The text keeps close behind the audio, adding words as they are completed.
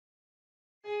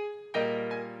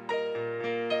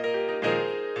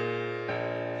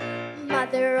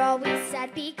Mother always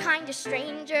said be kind to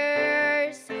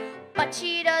strangers, but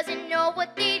she doesn't know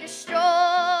what they destroy.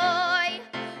 I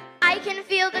can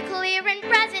feel the clear and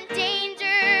present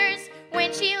dangers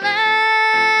when she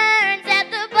learns at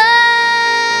the boy.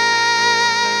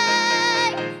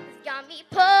 It's got me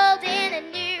pulled in a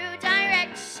new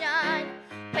direction.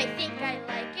 I think I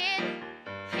like it,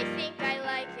 I think I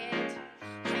like it.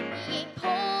 I'm being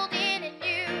pulled in a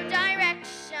new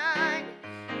direction,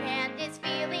 and this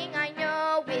feeling I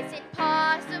know isn't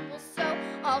possible, so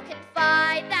I'll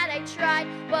confide that I tried,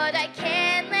 but I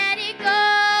can't let it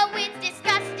go. It's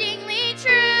disgustingly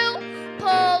true.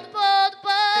 Pulled, pulled,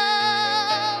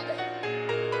 pulled.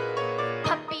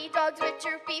 Puppy dogs with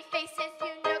droopy faces,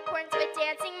 unicorns with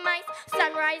dancing mice,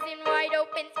 sunrise in wide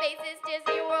open spaces,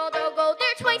 Disney World, I'll go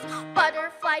there twice.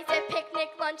 Butterflies at picnic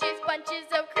lunches, bunches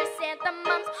of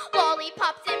chrysanthemums,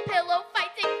 lollipops and pillow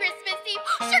fights and Christmas Eve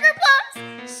sugar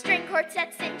plums, string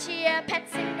quartets and chia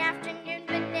pets and afternoon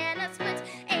banana splits,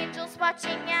 angels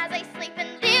watching as I sleep and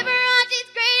Liberace's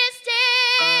greatest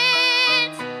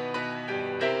hits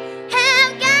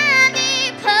have got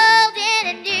me pulled in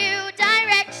a new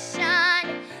direction.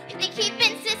 If they keep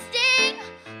insisting,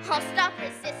 I'll stop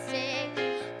resisting.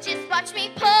 Just watch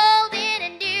me pulled in a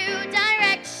new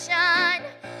direction.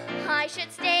 I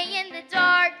should stay in the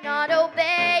dark, not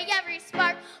obey every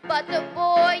spark, but the boy